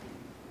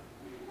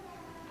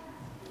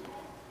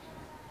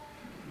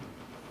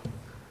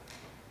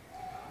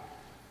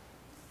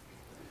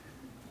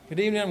Good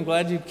evening. I'm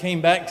glad you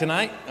came back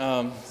tonight.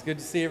 It's good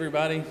to see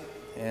everybody,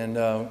 and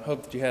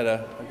hope that you had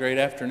a great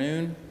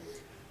afternoon.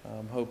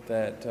 Hope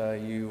that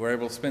you were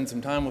able to spend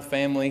some time with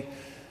family,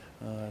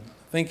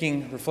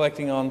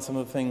 reflecting on some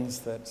of the things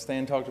that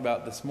Stan talked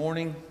about this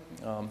morning.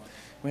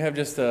 We have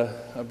just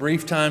a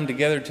brief time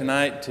together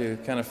tonight to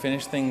kind of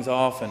finish things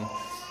off and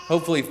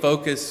hopefully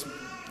focus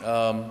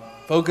a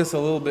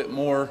little bit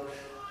more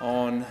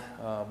on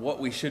what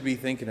we should be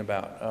thinking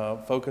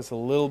about. Focus a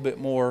little bit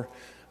more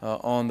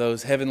on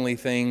those heavenly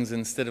things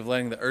instead of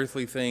letting the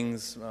earthly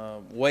things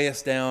weigh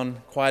us down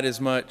quite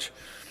as much.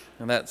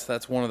 And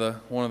that's one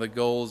of the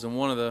goals and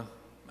one of the,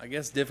 I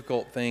guess,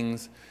 difficult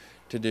things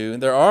to do.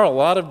 And there are a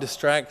lot of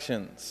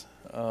distractions.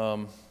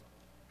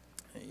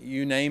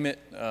 You name it,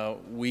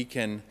 we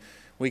can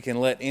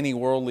let any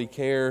worldly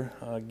care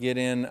get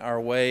in our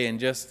way and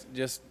just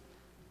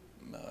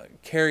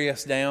carry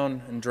us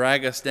down and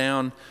drag us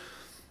down.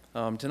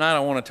 Tonight I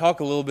want to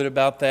talk a little bit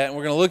about that, and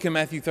we're going to look in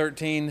Matthew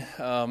 13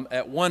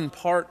 at one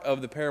part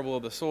of the parable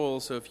of the soil.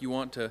 So if you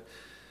want to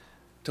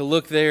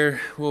look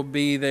there, we'll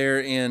be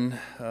there in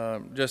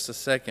just a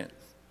second.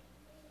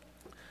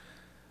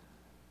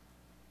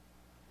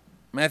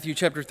 Matthew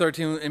chapter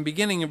 13, and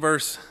beginning in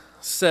verse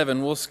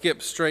 7, we'll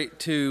skip straight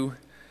to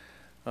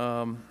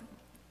the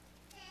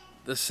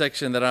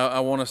section that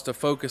I want us to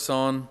focus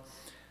on.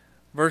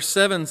 Verse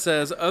 7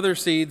 says, "Other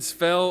seeds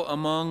fell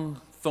among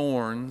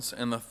thorns,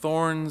 and the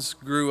thorns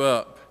grew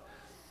up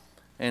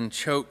and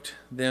choked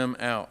them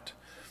out."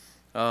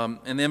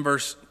 And then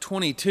verse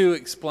 22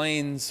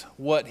 explains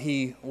what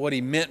he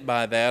meant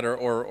by that,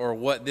 or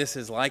what this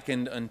is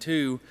likened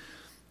unto.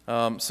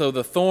 So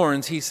the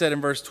thorns, he said in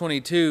verse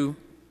 22,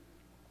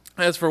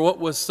 "As for what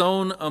was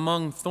sown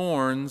among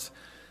thorns,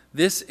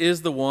 this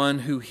is the one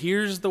who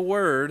hears the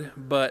word,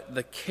 but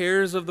the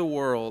cares of the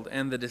world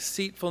and the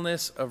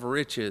deceitfulness of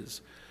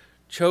riches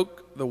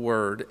choke the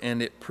word,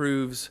 and it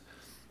proves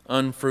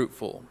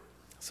unfruitful."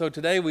 So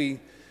today we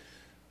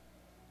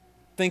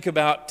think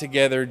about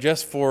together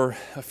just for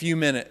a few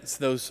minutes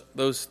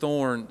those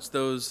thorns,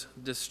 those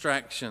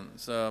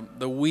distractions,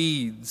 the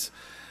weeds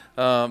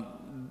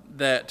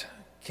that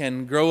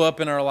can grow up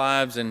in our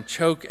lives and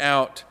choke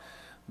out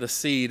the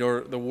seed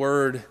or the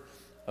word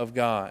of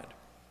God.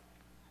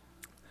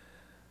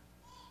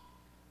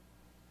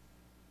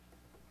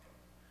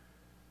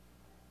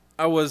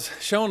 I was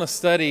shown a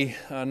study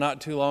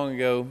not too long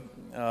ago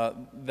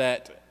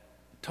that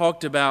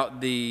talked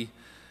about the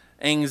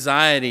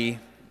anxiety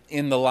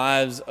in the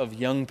lives of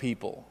young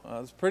people.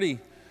 It's pretty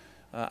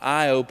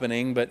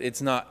eye-opening, but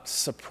it's not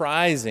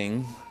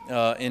surprising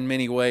in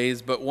many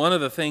ways. But one of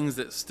the things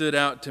that stood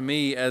out to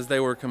me as they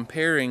were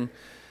comparing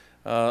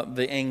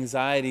the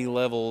anxiety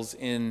levels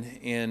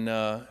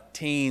in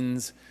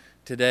teens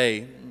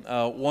today,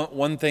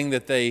 one thing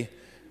that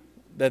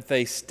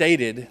they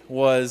stated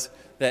was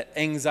that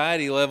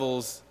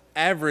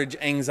average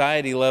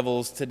anxiety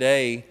levels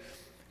today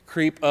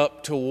creep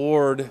up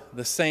toward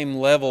the same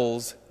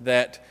levels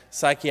that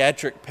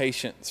psychiatric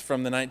patients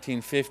from the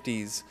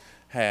 1950s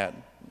had.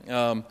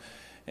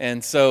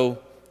 And so,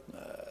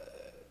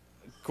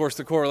 of course,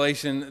 the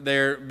correlation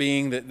there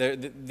being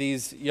that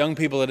these young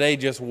people today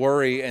just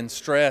worry and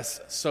stress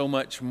so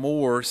much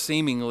more,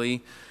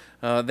 seemingly,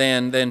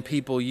 than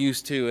people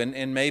used to.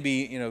 And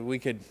maybe, we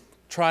could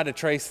try to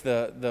trace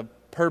the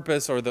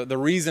purpose or the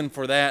reason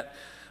for that.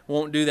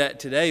 Won't do that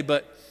today,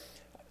 but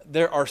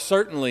there are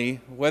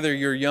certainly, whether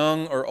you're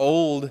young or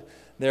old,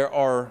 there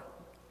are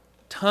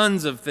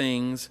tons of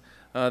things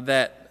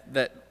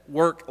that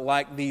work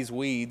like these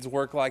weeds,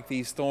 work like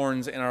these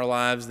thorns in our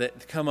lives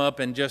that come up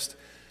and just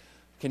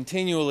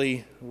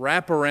continually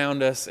wrap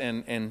around us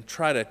and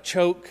try to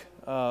choke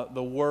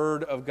the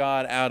Word of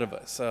God out of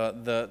us.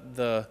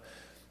 The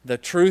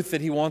truth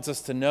that He wants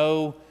us to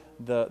know,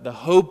 the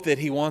hope that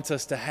He wants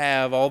us to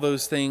have, all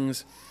those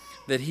things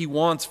that He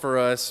wants for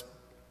us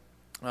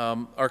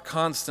are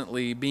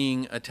constantly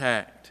being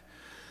attacked.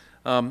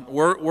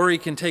 Worry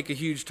can take a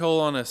huge toll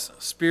on us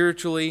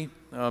spiritually,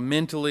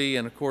 mentally,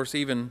 and of course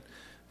even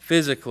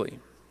physically.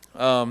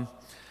 There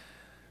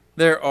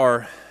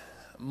are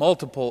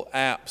multiple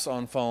apps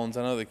on phones.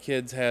 I know the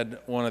kids had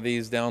one of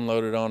these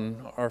downloaded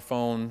on our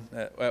phone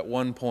at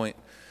one point,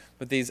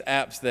 but these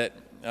apps that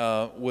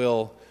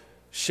will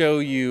show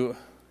you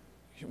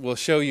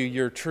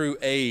your true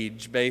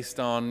age based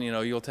on,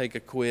 you'll take a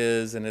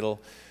quiz and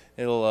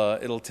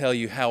it'll tell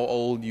you how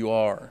old you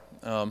are.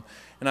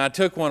 And I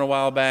took one a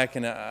while back,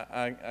 and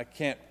I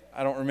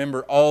don't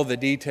remember all the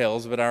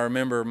details, but I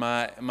remember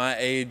my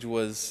age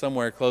was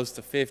somewhere close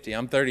to 50.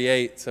 I'm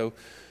 38, so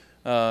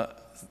I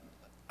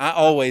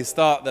always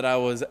thought that I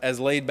was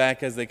as laid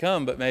back as they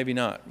come, but maybe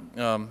not.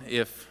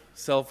 If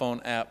cell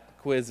phone app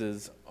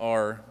quizzes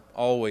are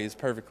always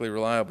perfectly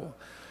reliable,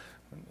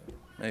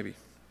 maybe.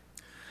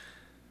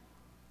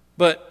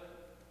 But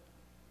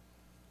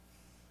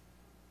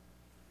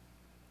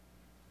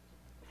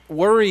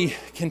worry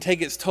can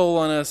take its toll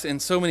on us in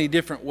so many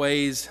different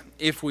ways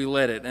if we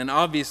let it. And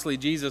obviously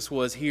Jesus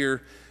was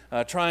here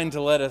trying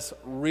to let us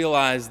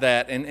realize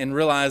that and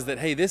realize that,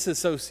 hey, this is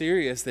so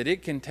serious that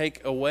it can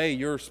take away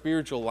your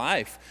spiritual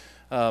life,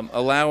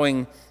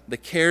 allowing the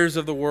cares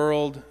of the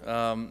world,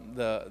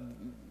 the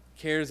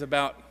cares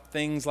about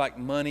things like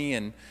money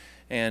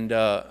and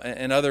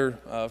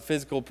other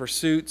physical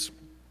pursuits,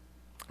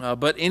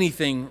 but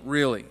anything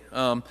really.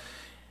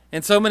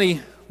 And so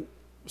many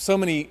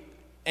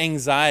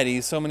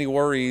anxieties, so many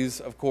worries,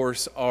 of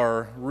course,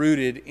 are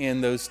rooted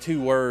in those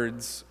two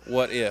words,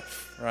 what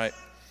if, right?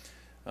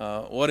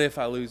 What if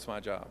I lose my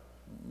job?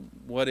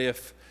 What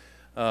if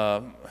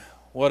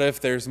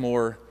there's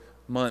more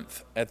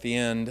month at the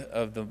end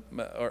of the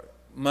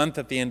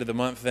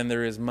month than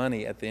there is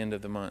money at the end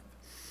of the month?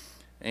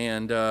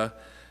 And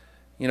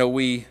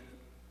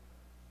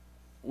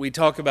we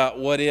talk about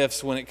what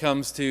ifs when it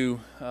comes to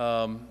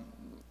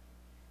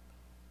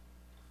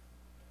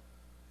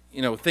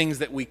things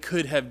that we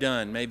could have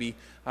done. Maybe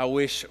I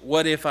wish,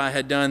 what if I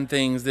had done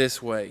things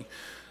this way?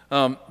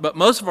 But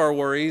most of our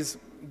worries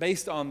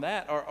based on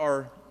that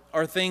are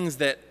things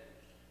that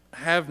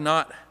have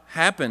not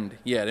happened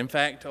yet. In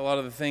fact, a lot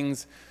of the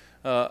things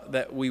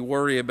that we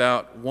worry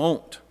about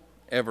won't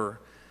ever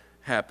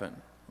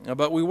happen.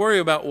 But we worry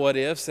about what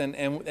ifs,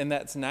 and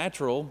that's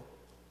natural.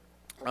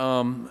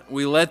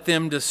 We let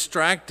them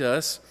distract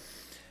us,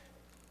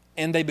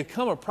 and they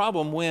become a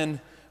problem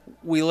when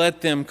we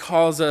let them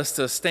cause us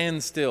to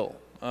stand still,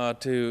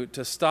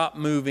 to stop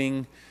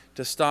moving,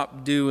 to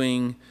stop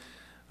doing.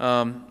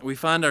 We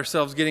find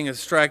ourselves getting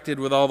distracted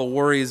with all the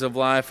worries of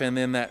life, and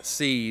then that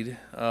seed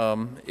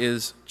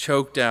is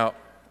choked out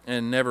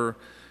and never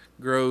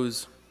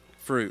grows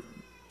fruit.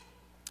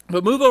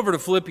 But move over to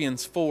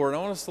Philippians 4, and I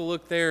want us to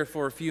look there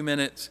for a few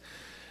minutes.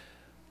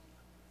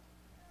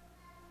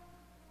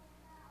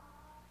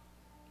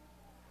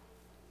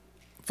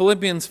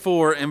 Philippians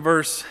 4 and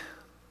verse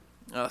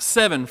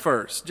 7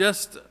 first.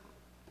 Just,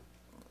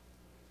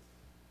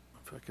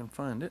 if I can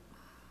find it.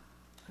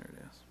 There it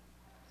is.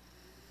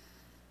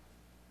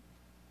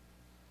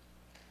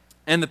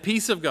 And the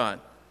peace of God,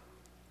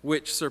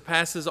 which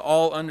surpasses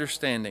all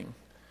understanding,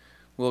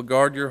 will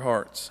guard your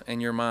hearts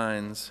and your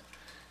minds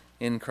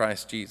in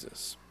Christ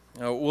Jesus.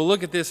 We'll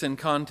look at this in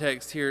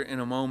context here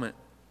in a moment.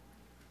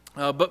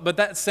 But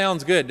that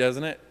sounds good,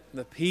 doesn't it?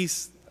 The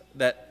peace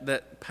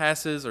that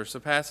passes or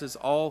surpasses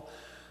all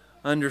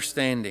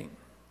understanding.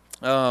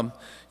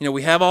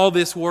 We have all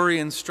this worry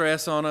and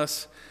stress on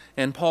us,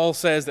 and Paul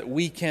says that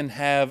we can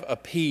have a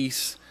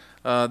peace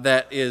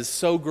that is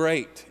so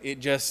great it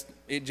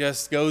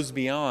just goes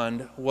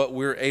beyond what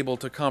we're able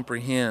to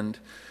comprehend.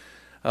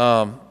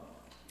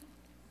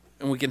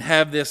 And we can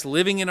have this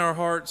living in our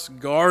hearts,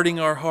 guarding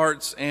our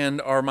hearts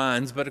and our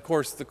minds. But of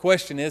course, the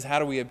question is, how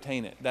do we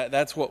obtain it?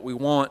 That's what we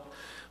want,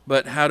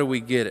 but how do we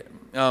get it?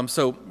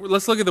 So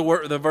let's look at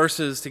the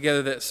verses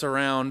together that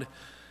surround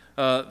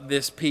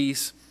this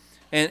peace.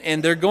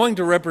 And they're going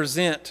to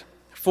represent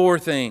four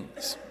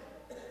things.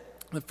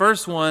 The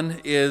first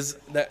one is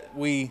that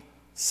we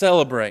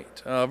celebrate.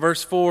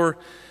 Verse 4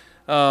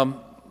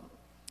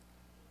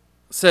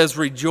 says,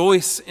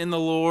 "Rejoice in the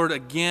Lord.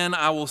 Again,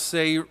 I will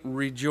say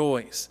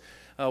rejoice."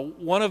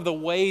 One of the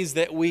ways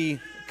that we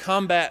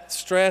combat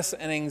stress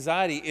and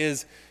anxiety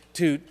is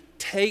to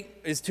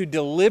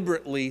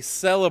deliberately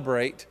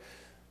celebrate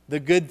the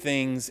good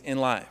things in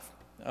life.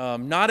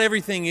 Not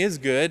everything is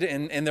good,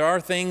 and there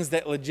are things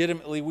that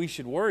legitimately we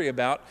should worry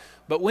about.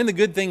 But when the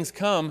good things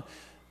come,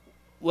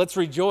 let's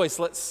rejoice.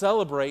 Let's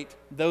celebrate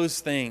those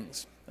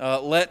things.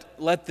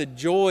 Let the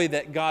joy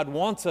that God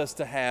wants us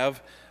to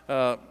have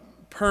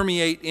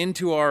permeate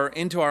into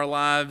our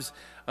lives,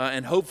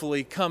 and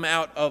hopefully come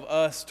out of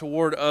us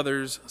toward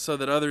others, so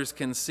that others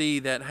can see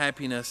that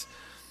happiness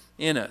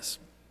in us.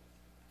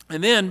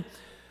 And then,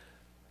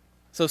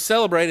 so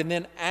celebrate, and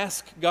then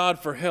ask God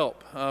for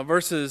help.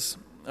 Verses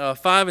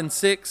 5 and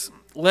 6,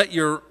 "Let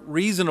your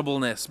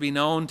reasonableness be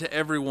known to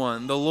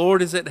everyone. The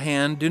Lord is at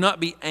hand. Do not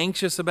be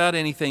anxious about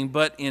anything,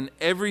 but in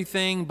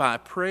everything by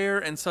prayer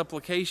and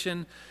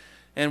supplication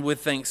and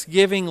with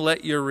thanksgiving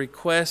let your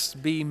requests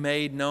be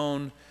made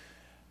known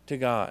to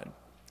God."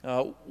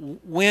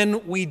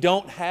 When we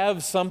don't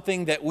have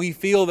something that we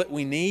feel that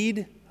we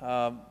need,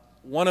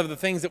 one of the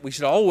things that we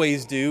should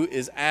always do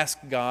is ask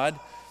God,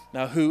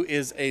 who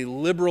is a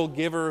liberal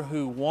giver,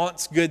 who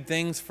wants good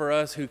things for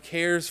us, who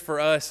cares for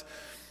us,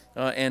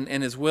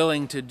 and is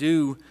willing to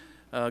do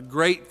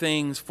great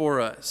things for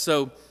us.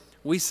 So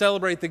we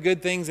celebrate the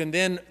good things, and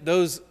then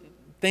those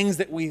things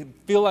that we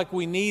feel like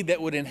we need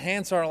that would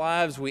enhance our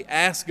lives, we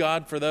ask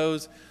God for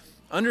those,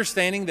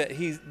 understanding that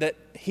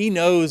He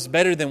knows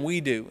better than we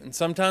do. And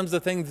sometimes the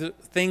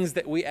things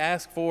that we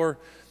ask for,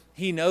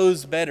 He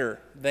knows better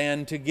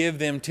than to give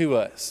them to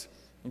us.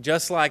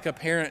 Just like a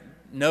parent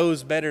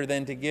knows better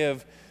than to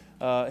give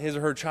his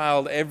or her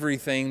child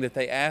everything that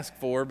they ask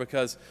for,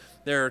 because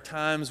there are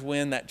times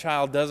when that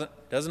child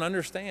doesn't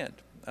understand.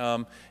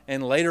 And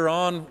later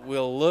on,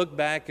 we'll look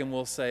back and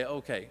we'll say,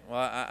 okay, well,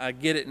 I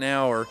get it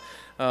now,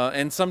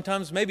 and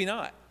sometimes maybe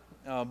not.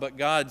 But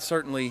God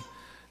certainly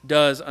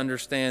does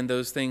understand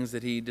those things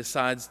that He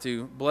decides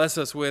to bless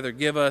us with or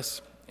give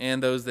us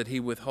and those that He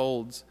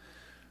withholds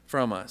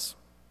from us.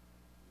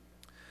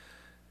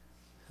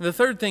 The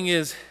third thing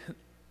is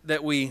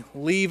that we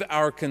leave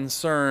our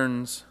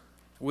concerns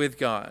with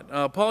God.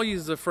 Paul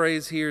uses a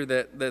phrase here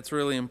that's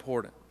really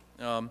important.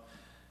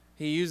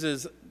 He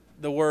uses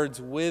the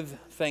words "with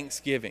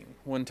thanksgiving"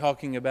 when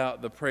talking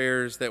about the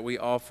prayers that we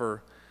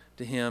offer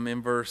to Him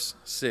in verse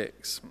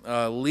 6.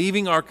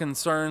 Leaving our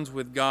concerns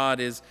with God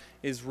is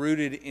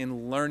rooted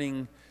in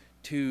learning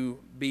to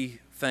be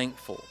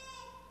thankful.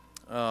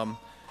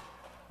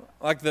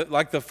 Like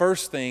the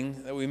first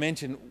thing that we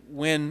mentioned,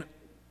 when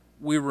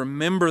we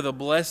remember the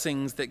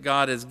blessings that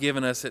God has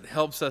given us, it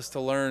helps us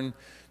to learn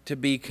to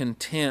be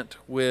content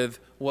with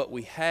what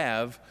we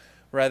have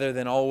rather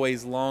than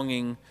always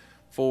longing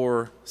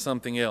for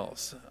something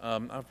else.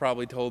 I've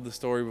probably told the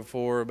story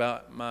before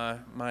about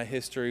my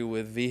history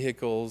with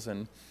vehicles,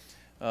 and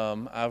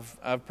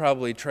I've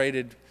probably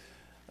traded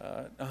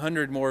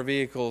 100 more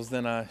vehicles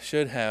than I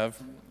should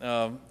have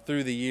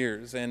through the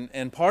years,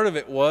 and part of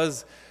it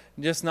was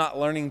just not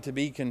learning to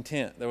be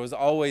content. There was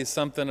always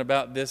something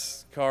about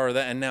this car or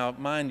that, and now,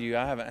 mind you,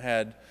 I haven't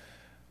had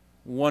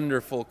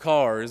wonderful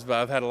cars, but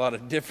I've had a lot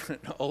of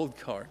different old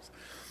cars.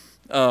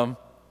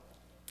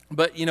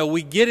 But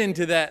we get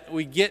into that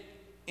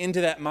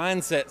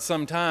mindset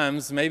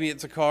sometimes. Maybe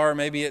it's a car,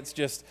 maybe it's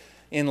just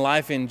in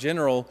life in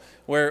general,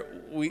 where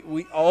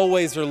we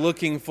always are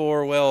looking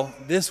for, well,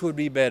 this would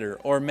be better,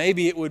 or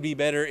maybe it would be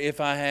better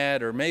if I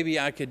had, or maybe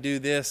I could do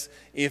this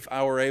if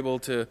I were able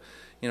to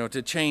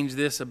to change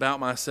this about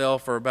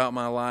myself or about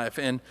my life.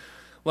 And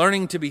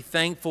learning to be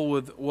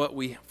thankful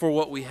for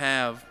what we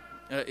have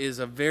is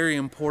a very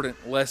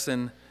important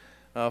lesson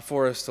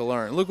for us to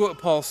learn. Look what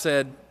Paul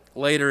said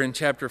later in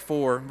chapter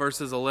 4,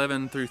 verses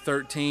 11 through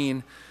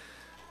 13.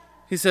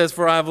 He says,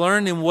 "For I have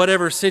learned in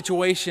whatever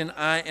situation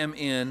I am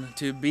in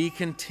to be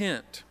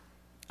content.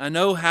 I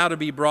know how to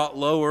be brought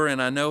lower,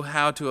 and I know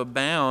how to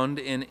abound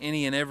in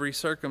any and every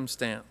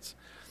circumstance.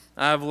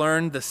 I have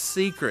learned the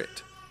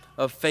secret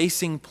of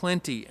facing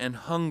plenty and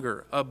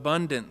hunger,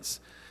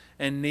 abundance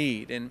and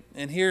need."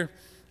 And here,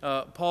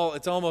 Paul,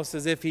 it's almost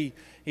as if he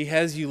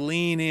has you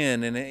lean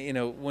in,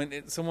 and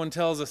when someone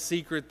tells a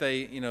secret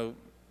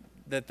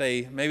that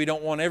they maybe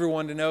don't want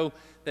everyone to know,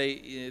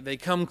 they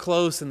come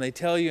close and they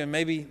tell you, and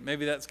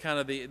maybe that's kind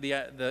of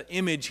the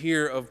image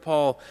here of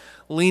Paul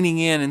leaning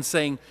in and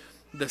saying,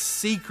 the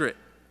secret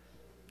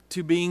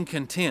to being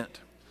content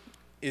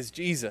is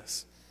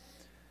Jesus.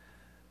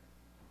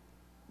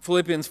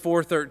 Philippians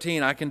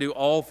 4:13, "I can do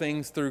all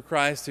things through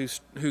Christ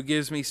who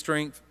gives me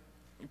strength."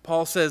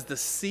 Paul says the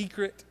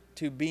secret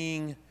to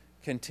being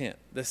content,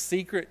 the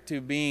secret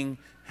to being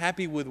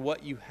happy with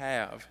what you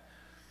have,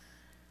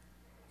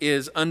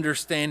 is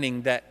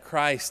understanding that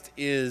Christ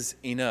is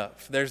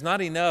enough. There's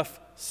not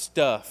enough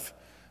stuff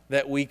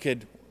that we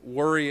could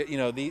worry,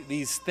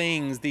 these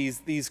things,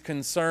 these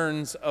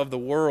concerns of the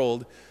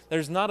world.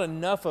 There's not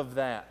enough of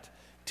that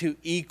to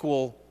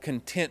equal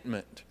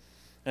contentment.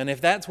 And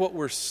if that's what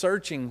we're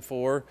searching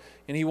for,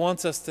 and He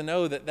wants us to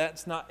know that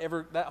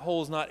that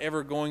hole's not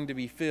ever going to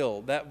be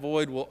filled. That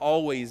void will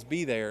always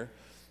be there,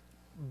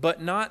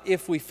 but not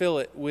if we fill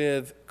it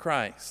with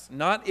Christ.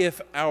 Not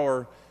if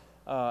our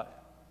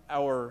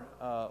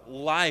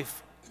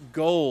life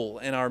goal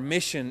and our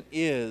mission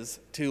is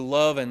to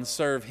love and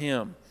serve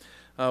Him.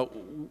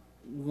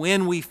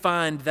 When we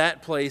find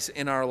that place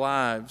in our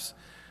lives,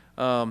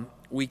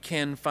 we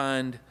can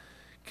find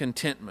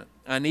contentment.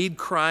 I need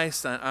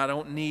Christ. I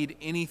don't need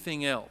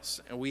anything else.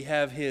 And we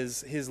have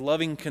His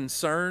loving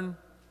concern,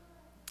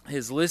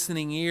 His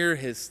listening ear,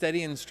 His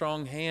steady and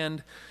strong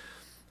hand,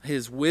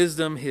 His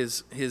wisdom,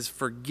 His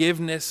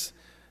forgiveness,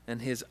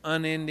 and His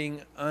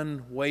unending,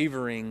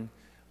 unwavering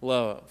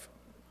love.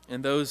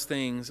 And those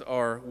things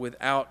are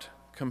without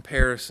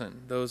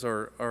comparison. Those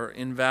are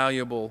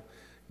invaluable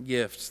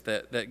gifts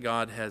that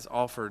God has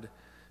offered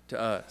to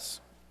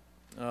us.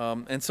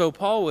 And so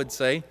Paul would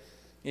say,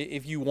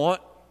 if you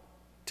want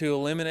to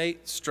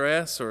eliminate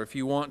stress, or if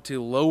you want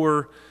to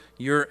lower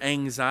your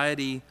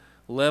anxiety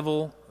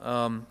level,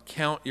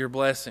 count your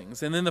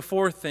blessings. And then the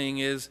fourth thing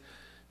is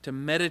to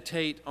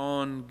meditate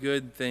on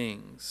good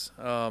things.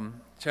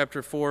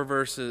 Chapter 4,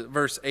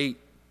 verse 8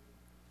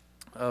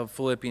 of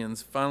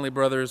Philippians. "Finally,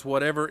 brothers,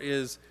 whatever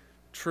is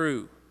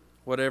true,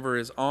 whatever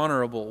is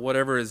honorable,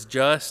 whatever is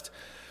just,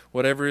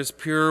 whatever is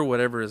pure,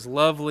 whatever is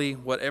lovely,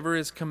 whatever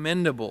is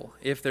commendable,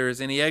 if there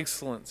is any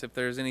excellence, if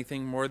there is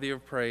anything worthy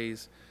of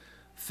praise,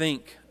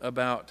 think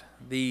about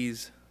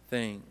these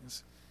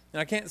things." And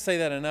I can't say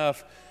that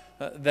enough,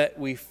 that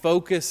we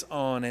focus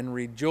on and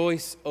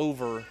rejoice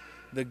over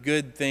the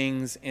good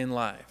things in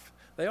life.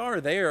 They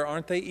are there,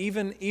 aren't they?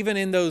 Even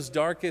in those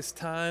darkest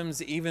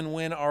times, even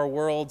when our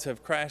worlds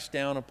have crashed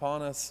down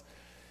upon us,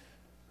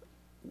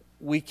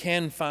 we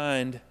can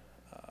find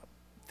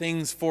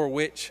things for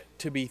which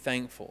to be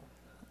thankful.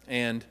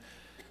 And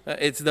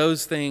it's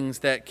those things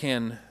that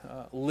can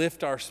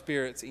lift our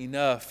spirits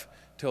enough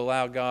to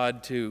allow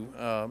God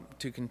to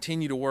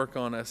continue to work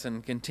on us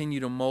and continue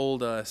to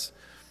mold us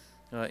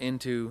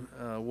into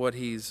what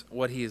He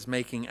is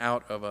making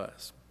out of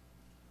us.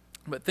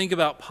 But think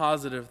about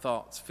positive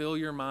thoughts. Fill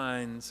your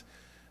minds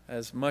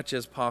as much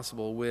as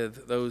possible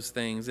with those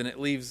things, and it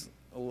leaves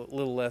a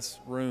little less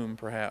room,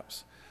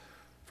 perhaps,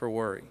 for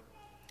worry.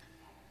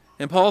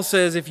 And Paul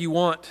says if you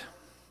want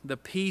the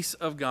peace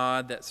of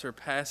God that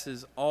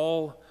surpasses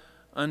all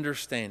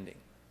understanding,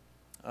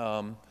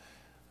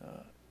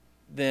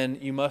 then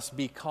you must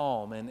be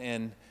calm.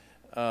 And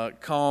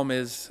calm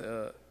is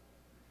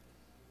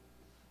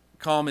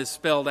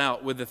spelled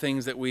out with the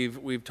things that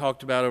we've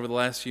talked about over the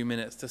last few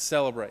minutes. To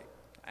celebrate,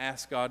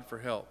 ask God for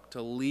help,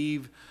 to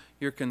leave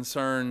your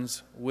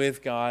concerns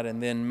with God,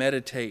 and then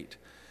meditate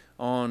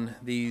on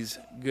these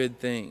good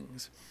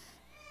things.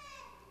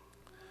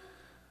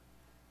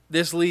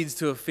 This leads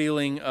to a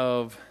feeling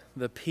of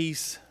the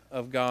peace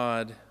of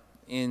God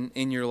in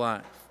your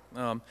life.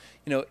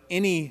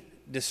 Any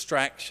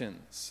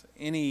distractions,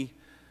 any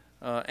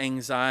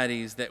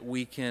anxieties that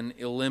we can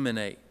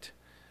eliminate,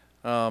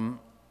 I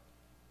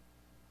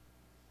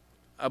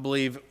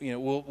believe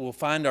we'll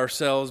find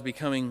ourselves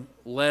becoming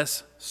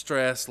less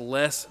stressed,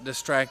 less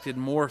distracted,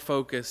 more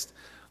focused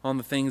on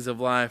the things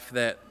of life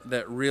that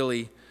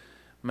really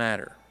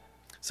matter.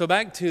 So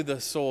back to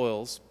the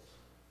soils.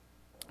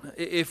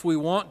 If we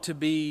want to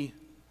be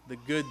the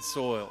good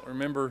soil,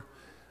 remember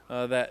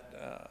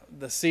that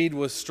the seed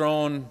was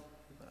strewn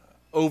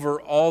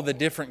over all the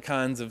different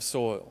kinds of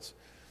soils.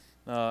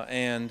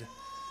 And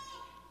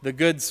the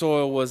good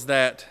soil was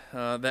that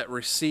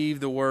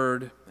received the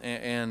word,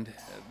 and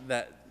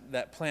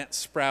that plant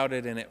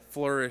sprouted and it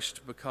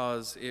flourished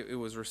because it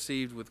was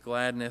received with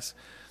gladness.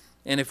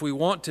 And if we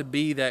want to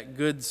be that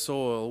good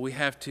soil, we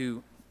have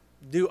to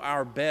do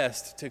our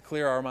best to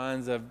clear our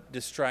minds of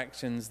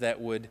distractions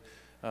that would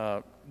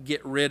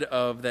get rid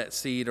of that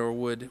seed or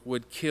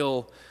would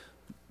kill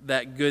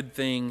that good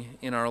thing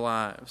in our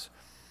lives.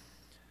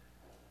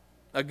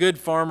 A good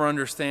farmer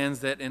understands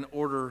that in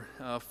order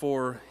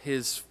for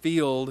his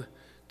field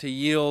to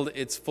yield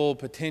its full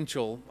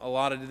potential, a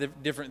lot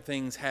of different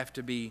things have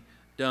to be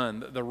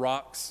done. The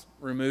rocks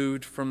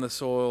removed from the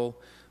soil,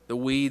 the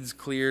weeds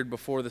cleared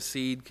before the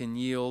seed can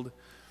yield.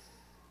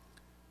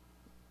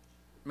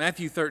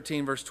 Matthew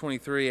 13, verse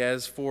 23,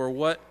 As for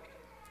what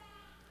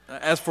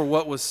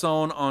was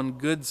sown on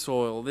good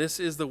soil, this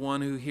is the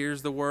one who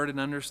hears the word and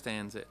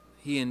understands it.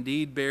 He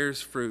indeed bears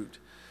fruit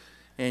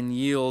and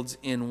yields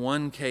in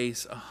one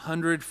case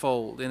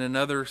 100-fold, in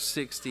another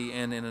 60,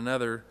 and in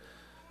another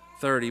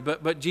 30.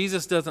 But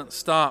Jesus doesn't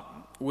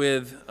stop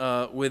with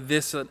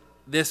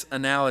this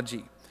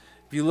analogy.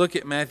 If you look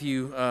at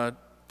Matthew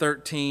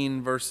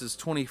 13, verses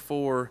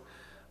 24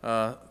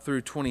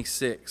 through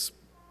 26.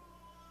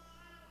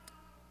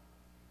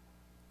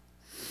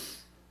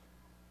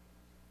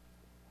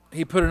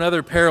 He put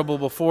another parable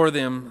before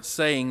them,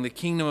 saying, The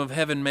kingdom of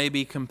heaven may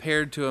be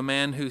compared to a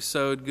man who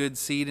sowed good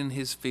seed in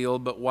his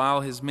field, but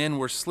while his men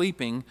were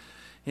sleeping,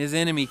 his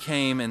enemy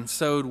came and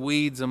sowed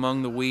weeds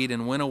among the wheat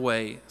and went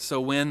away. So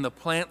when the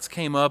plants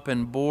came up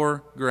and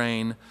bore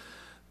grain,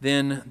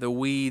 then the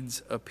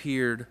weeds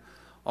appeared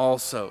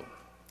also.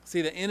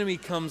 See, the enemy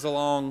comes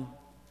along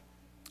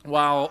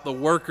while the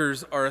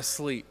workers are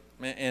asleep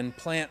and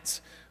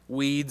plants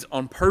weeds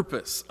on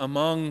purpose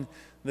among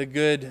the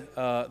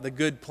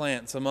good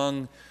plants,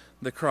 among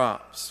the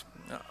crops.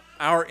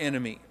 Our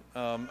enemy,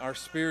 our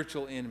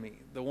spiritual enemy,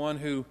 the one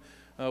who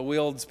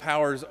wields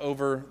powers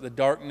over the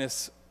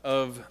darkness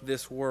of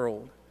this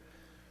world.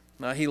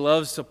 He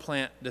loves to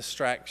plant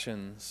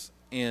distractions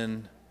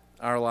in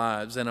our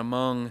lives and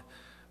among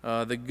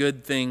the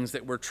good things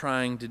that we're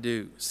trying to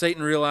do.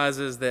 Satan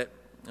realizes that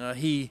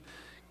he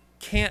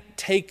can't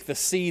take the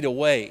seed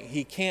away.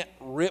 He can't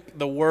rip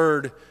the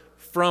word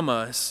from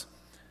us,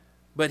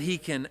 but he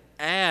can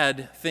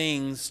add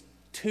things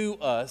to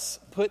us,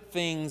 put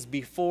things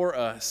before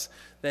us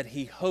that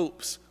he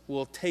hopes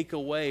will take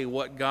away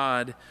what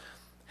God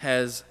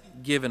has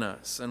given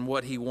us and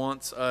what he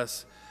wants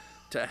us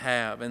to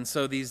have. And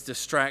so these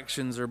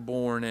distractions are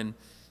born,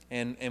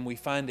 and we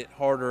find it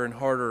harder and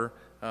harder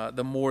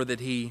the more that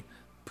he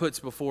puts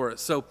before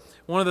us. So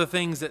one of the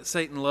things that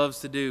Satan loves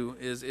to do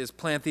is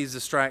plant these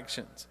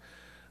distractions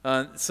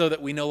so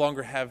that we no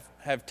longer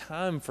have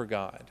time for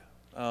God.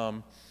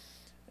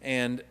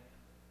 And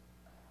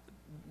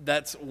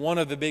that's one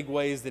of the big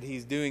ways that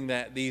he's doing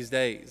that these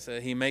days.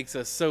 He makes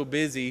us so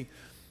busy,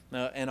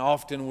 and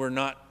often we're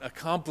not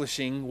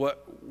accomplishing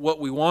what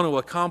we want to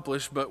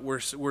accomplish, but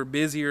we're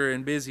busier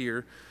and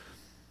busier,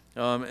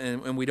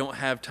 and we don't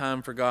have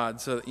time for God.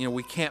 So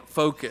we can't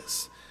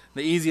focus.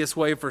 The easiest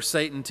way for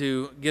Satan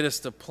to get us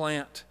to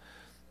plant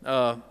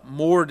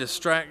more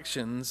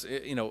distractions,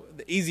 the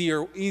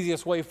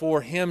easiest way for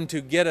him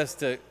to get us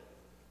to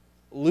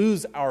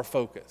lose our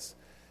focus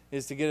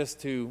is to get us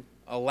to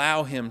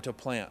allow him to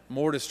plant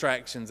more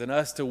distractions and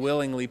us to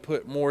willingly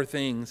put more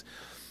things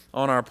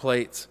on our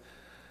plates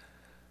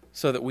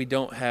so that we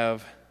don't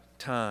have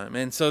time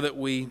and so that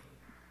we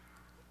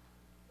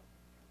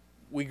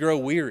grow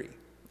weary.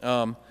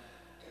 But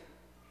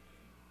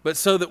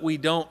so that we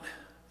don't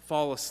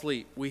fall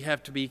asleep, we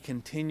have to be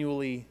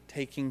continually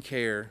taking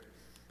care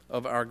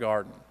of our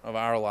garden, of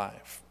our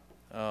life.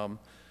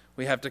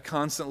 We have to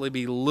constantly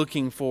be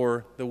looking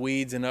for the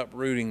weeds and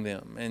uprooting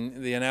them.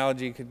 And the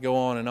analogy could go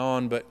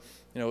on, but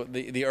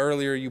the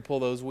earlier you pull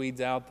those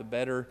weeds out, the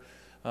better.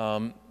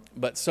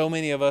 But so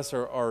many of us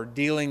are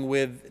dealing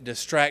with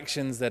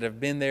distractions that have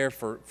been there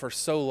for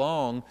so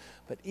long.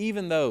 But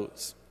even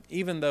those,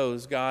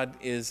 God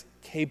is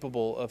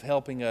capable of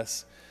helping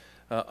us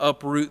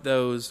uproot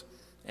those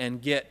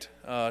and get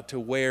to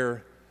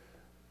where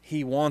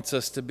He wants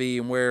us to be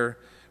and where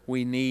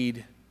we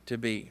need to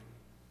be.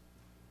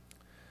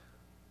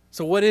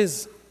 So what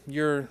is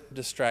your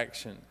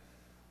distraction?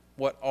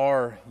 What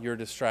are your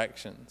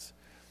distractions?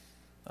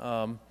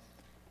 Are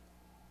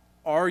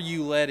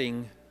you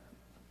letting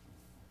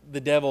the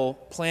devil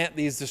plant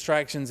these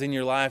distractions in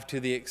your life to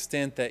the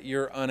extent that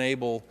you're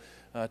unable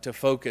to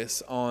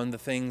focus on the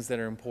things that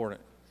are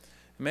important?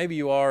 Maybe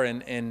you are,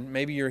 and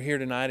maybe you're here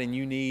tonight and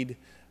you need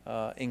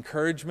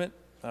encouragement.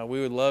 We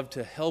would love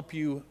to help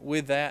you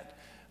with that.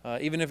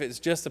 Even if it's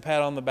just a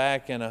pat on the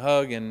back and a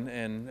hug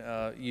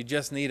and you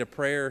just need a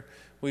prayer,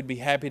 we'd be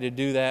happy to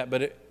do that.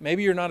 But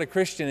maybe you're not a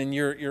Christian and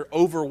you're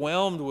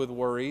overwhelmed with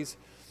worries,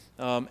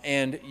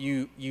 and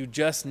you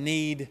just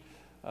need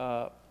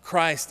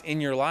Christ in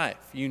your life.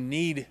 You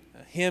need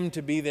Him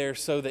to be there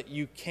so that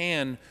you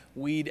can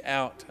weed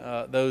out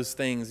those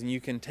things and you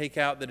can take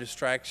out the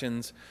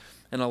distractions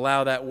and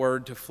allow that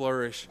Word to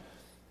flourish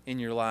in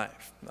your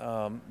life.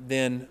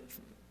 Then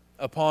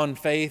upon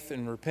faith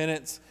and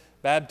repentance,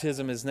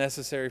 baptism is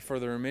necessary for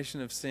the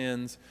remission of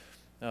sins,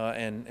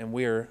 and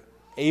we are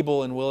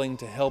able and willing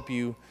to help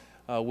you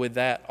with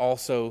that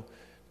also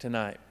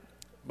tonight.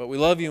 But we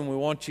love you and we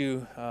want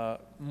you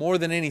more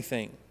than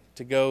anything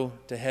to go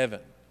to heaven.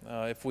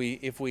 If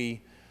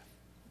we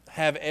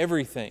have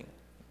everything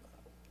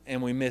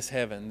and we miss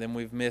heaven, then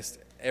we've missed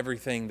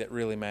everything that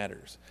really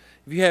matters.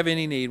 If you have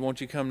any need, won't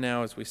you come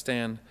now as we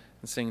stand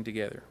and sing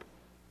together?